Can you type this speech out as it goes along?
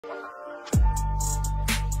Yo,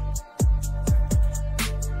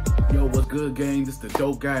 what's good, gang? This is the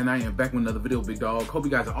Dope Guy, and I am back with another video, big dog. Hope you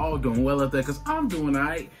guys are all doing well out there, because I'm doing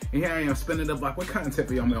alright. And here I am spinning the block. What content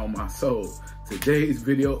for y'all on my soul? Today's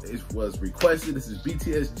video was requested. This is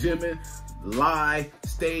Bts Jimin live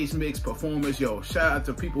stage mix performance. Yo, shout out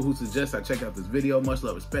to people who suggest I check out this video. Much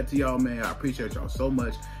love, respect to y'all, man. I appreciate y'all so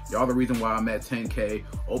much. Y'all the reason why I'm at 10K,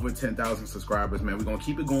 over 10,000 subscribers, man. We're gonna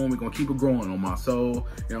keep it going. We're gonna keep it growing on my soul.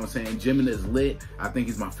 You know what I'm saying? Jimin is lit. I think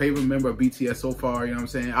he's my favorite member of BTS so far. You know what I'm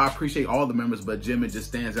saying? I appreciate all the members, but Jimin just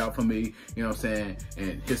stands out for me. You know what I'm saying?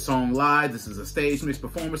 And his song Live, this is a stage mix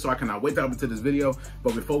performance, so I cannot wait to hop into this video.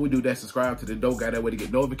 But before we do that, subscribe to the Dope Guy. That way to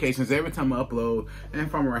get notifications every time I upload. And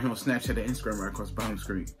follow me right here on Snapchat and Instagram right across the bottom of the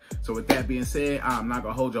screen. So with that being said, I'm not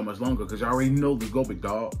gonna hold y'all much longer because y'all already know the go, big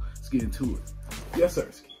dog. Let's get into it. Yes, sir.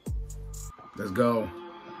 Let's go.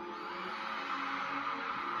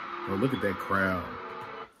 Bro, look at that crowd.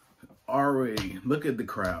 Already, look at the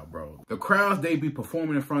crowd, bro. The crowds they be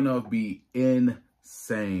performing in front of be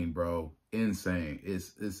insane, bro. Insane.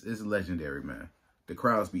 It's legendary, man. The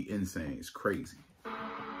crowds be insane. It's crazy.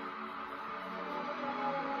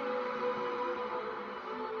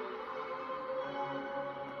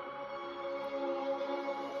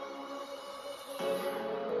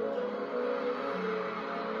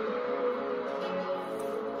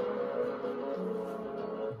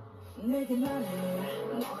 내게 말해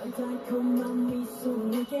너의 달콤한 미소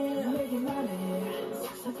내게 말해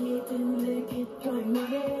속삭이던 내 귓가에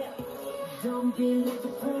말해 Don't be like a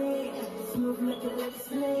prey Smooth like a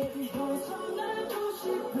snake 벗어나고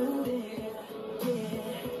싶은데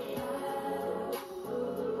yeah.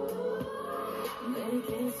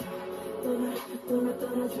 내게서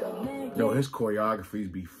떠나줘 Yo, his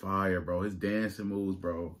choreographies be fire, bro. His dancing moves,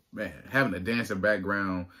 bro. Man, having a dancer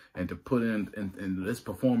background and to put in this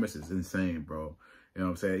performance is insane, bro. You know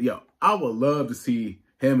what I'm saying? Yo, I would love to see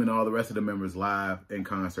him and all the rest of the members live in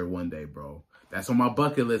concert one day, bro. That's on my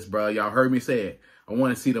bucket list, bro. Y'all heard me say it. I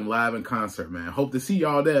want to see them live in concert, man. Hope to see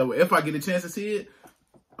y'all there. If I get a chance to see it,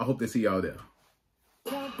 I hope to see y'all there.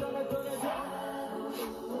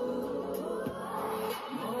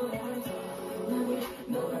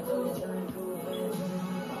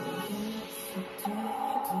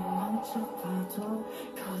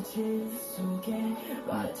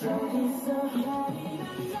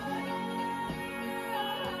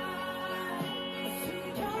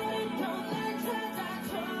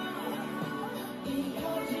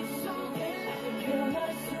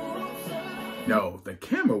 Yo, the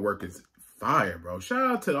camera work is fire, bro. Shout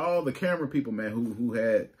out to all the camera people, man, who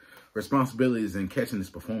had responsibilities in catching this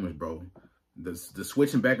performance, bro. The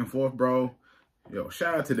switching back and forth, bro. Yo,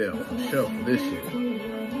 shout out to them for sure for this shit.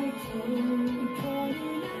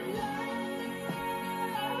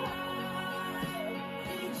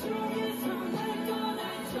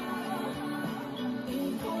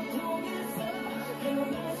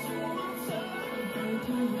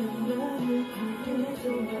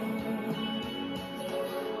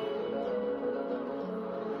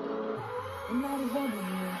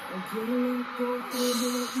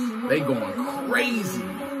 They going crazy.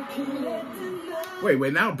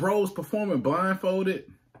 Wait, now bro's performing blindfolded?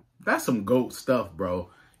 That's some GOAT stuff, bro.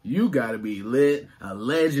 You gotta be lit, a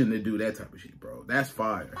legend to do that type of shit, bro. That's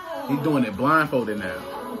fire. He's doing it blindfolded now.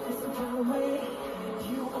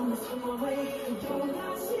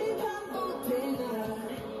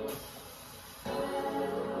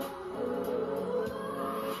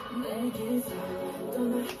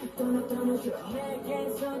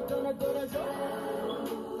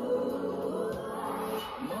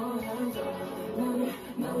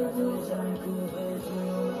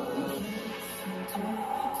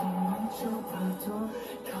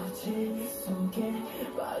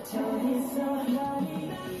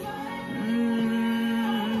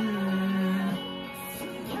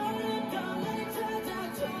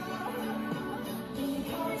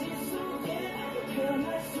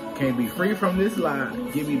 Can't be free from this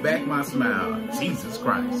line. Give me back my smile. Jesus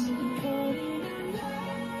Christ.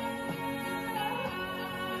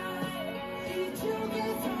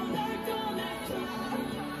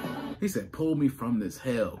 He said, pull me from this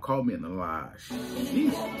hell. Call me in the lie.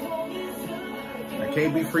 Jeez. I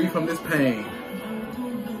can't be free from this pain.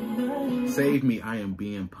 Save me. I am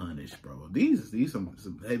being punished, bro. These some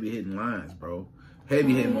heavy hitting lines, bro.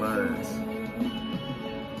 Heavy hitting lines.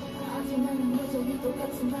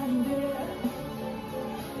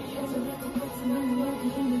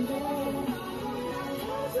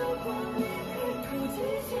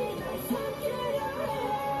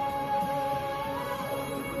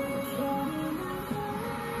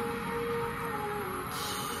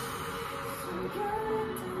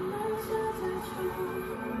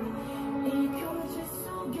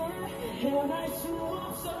 깨어날 수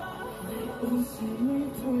없어 내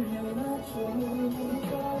웃음을 돌려놔줘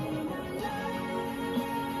거리는 날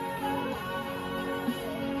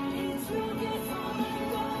이쪽에서 날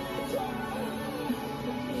꺼내줘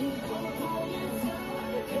잊고 보면서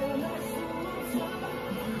깨어날 수 없어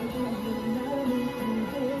나는 나를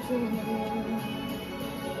그대줘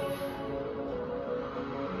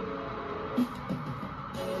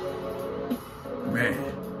Man.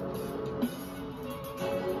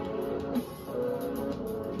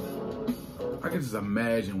 I can just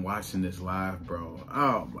imagine watching this live, bro.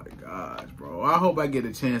 Oh my gosh, bro. I hope I get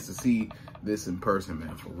a chance to see this in person,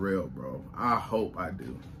 man, for real, bro. I hope I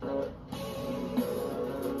do.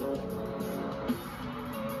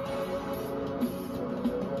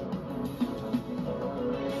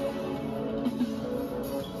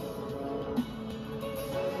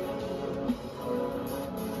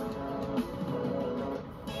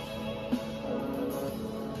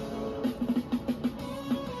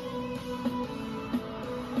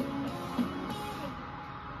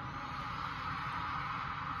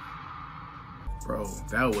 Bro,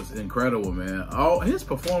 that was incredible, man. All his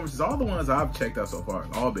performances, all the ones I've checked out so far,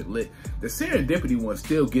 all been lit. The Serendipity one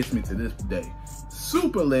still gets me to this day.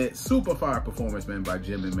 Super lit, super fire performance, man, by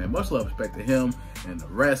Jimin, man. Much love, respect to him and the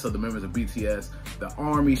rest of the members of BTS, the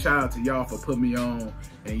army. Shout out to y'all for putting me on.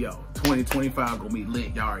 And yo, 2025 gonna be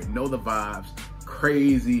lit. Y'all already know the vibes.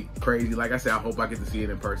 Crazy, crazy. Like I said, I hope I get to see it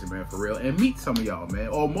in person, man, for real. And meet some of y'all, man.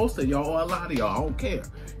 Or most of y'all, or a lot of y'all. I don't care.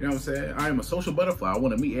 You know what I'm saying? I am a social butterfly. I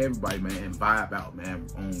want to meet everybody, man, and vibe out, man.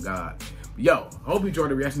 On God. Yo, I hope you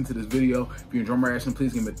enjoyed the reaction to this video. If you enjoyed my reaction,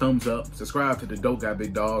 please give me a thumbs up. Subscribe to the Dope Guy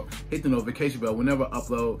Big Dog. Hit the notification bell whenever I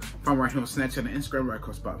upload. Find me right here on Snapchat and Instagram right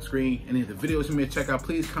across the bottom screen. Any of the videos you may check out,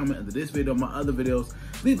 please comment under this video, my other videos.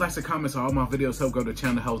 Leave likes and comments on all my videos. Help grow the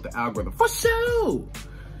channel, help the algorithm. For sure.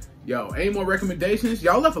 Yo, any more recommendations?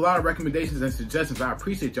 Y'all left a lot of recommendations and suggestions. I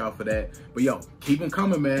appreciate y'all for that. But yo, keep them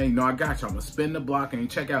coming, man. You know I got y'all. I'm gonna spin the block and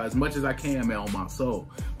check out as much as I can, man, on my soul.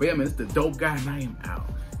 But yeah, man, it's the Dope Guy and I am out.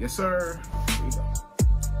 Yes, sir. Here we go.